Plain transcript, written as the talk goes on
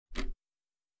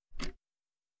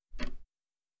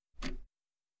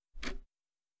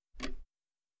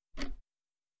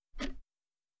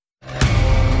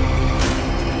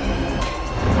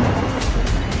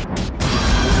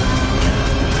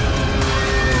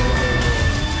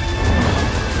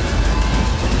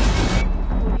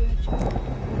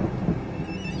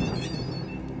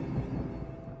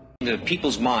the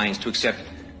people's minds to accept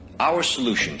our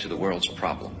solution to the world's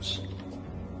problems.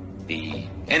 The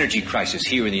energy crisis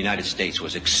here in the United States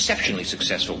was exceptionally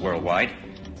successful worldwide,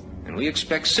 and we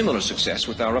expect similar success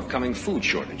with our upcoming food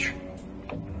shortage.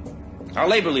 Our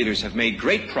labor leaders have made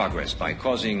great progress by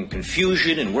causing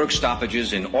confusion and work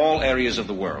stoppages in all areas of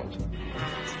the world.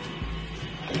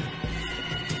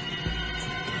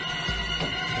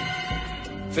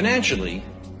 Financially,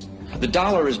 the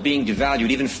dollar is being devalued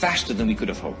even faster than we could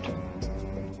have hoped.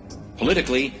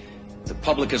 Politically, the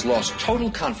public has lost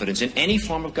total confidence in any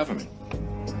form of government.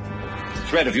 The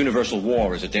threat of universal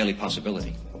war is a daily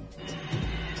possibility.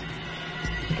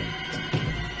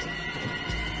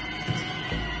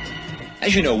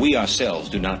 As you know, we ourselves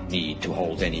do not need to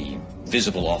hold any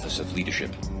visible office of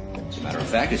leadership. As a matter of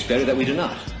fact, it's better that we do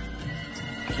not.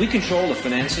 We control the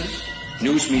finances,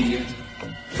 news media,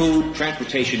 food,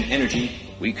 transportation, energy.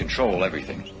 We control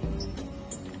everything.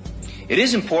 It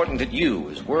is important that you,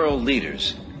 as world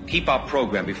leaders, keep our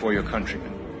program before your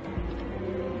countrymen.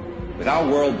 With our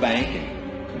World Bank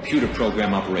and computer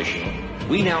program operational,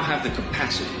 we now have the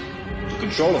capacity to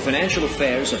control the financial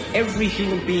affairs of every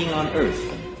human being on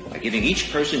Earth by giving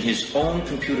each person his own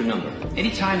computer number.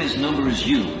 Anytime his number is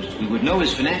used, we would know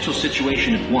his financial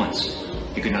situation at once.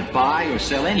 He could not buy or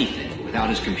sell anything without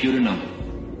his computer number.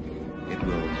 It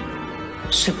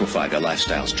will simplify their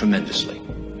lifestyles tremendously.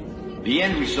 The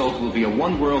end result will be a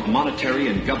one-world monetary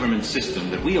and government system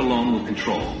that we alone will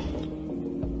control.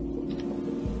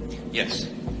 Yes.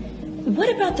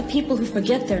 What about the people who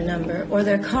forget their number, or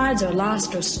their cards are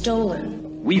lost or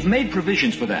stolen? We've made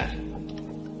provisions for that.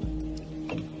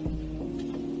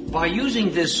 By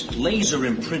using this laser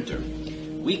imprinter,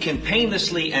 we can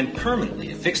painlessly and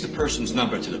permanently affix the person's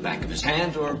number to the back of his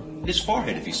hand or his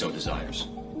forehead if he so desires.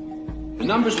 The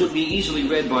numbers would be easily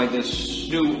read by this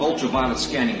new ultraviolet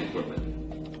scanning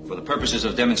equipment. For the purposes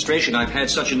of demonstration, I've had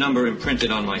such a number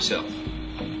imprinted on myself.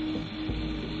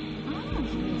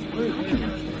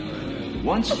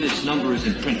 Once this number is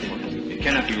imprinted, it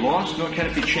cannot be lost nor can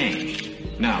it be changed.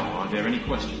 Now, are there any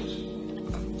questions?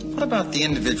 What about the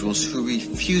individuals who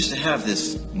refuse to have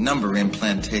this number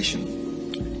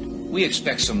implantation? We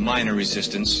expect some minor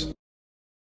resistance.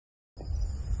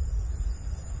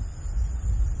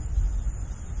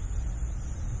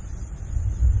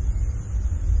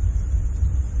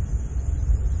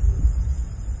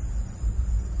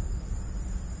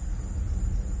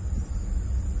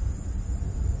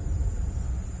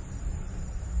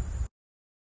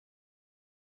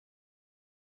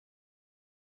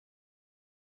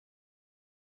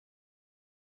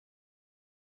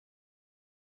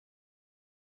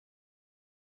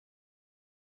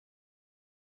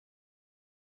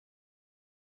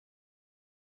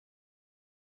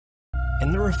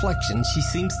 In the reflection, she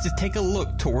seems to take a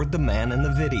look toward the man in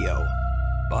the video,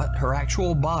 but her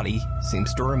actual body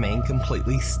seems to remain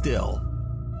completely still.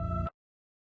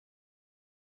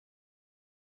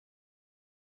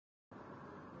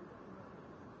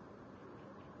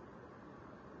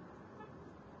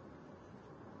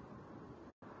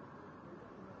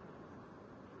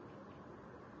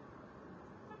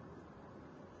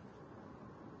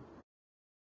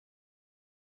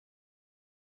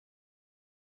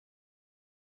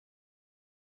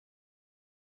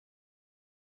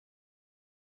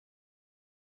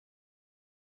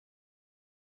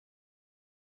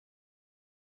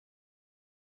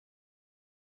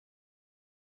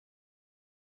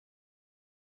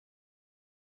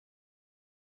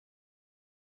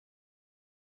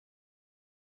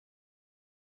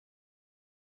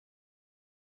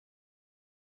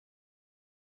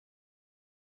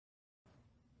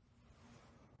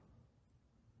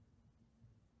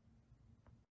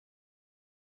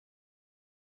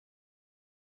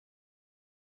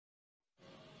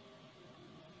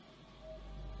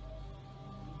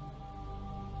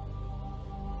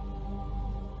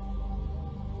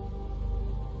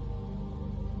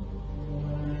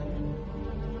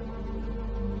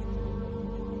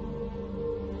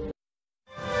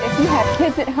 If you have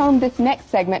kids at home, this next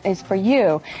segment is for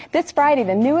you. This Friday,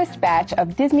 the newest batch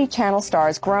of Disney Channel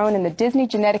stars grown in the Disney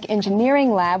Genetic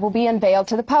Engineering Lab will be unveiled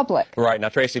to the public. Right. Now,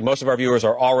 Tracy, most of our viewers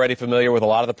are already familiar with a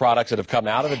lot of the products that have come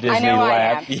out of the Disney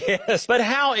Lab. I am. Yes. But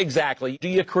how exactly do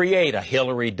you create a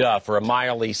Hilary Duff or a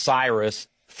Miley Cyrus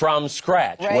from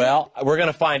scratch. Right. Well, we're going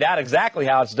to find out exactly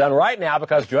how it's done right now,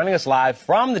 because joining us live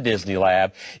from the Disney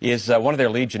Lab is one of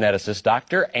their lead geneticists,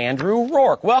 Dr. Andrew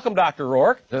Rourke. Welcome, Dr.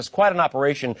 Rourke. There's quite an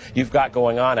operation you've got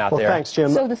going on out there. Thanks,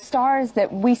 Jim. So the stars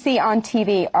that we see on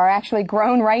TV are actually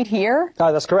grown right here?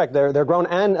 That's correct. They're grown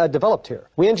and developed here.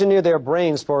 We engineer their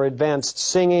brains for advanced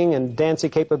singing and dancing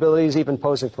capabilities, even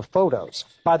posing for photos.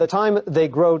 By the time they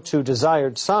grow to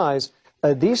desired size,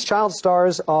 these child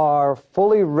stars are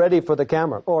fully ready for the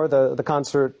camera or the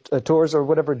concert tours or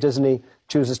whatever Disney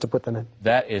chooses to put them in.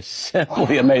 That is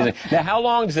simply amazing. Now, how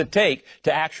long does it take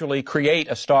to actually create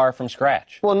a star from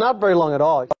scratch? Well, not very long at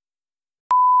all.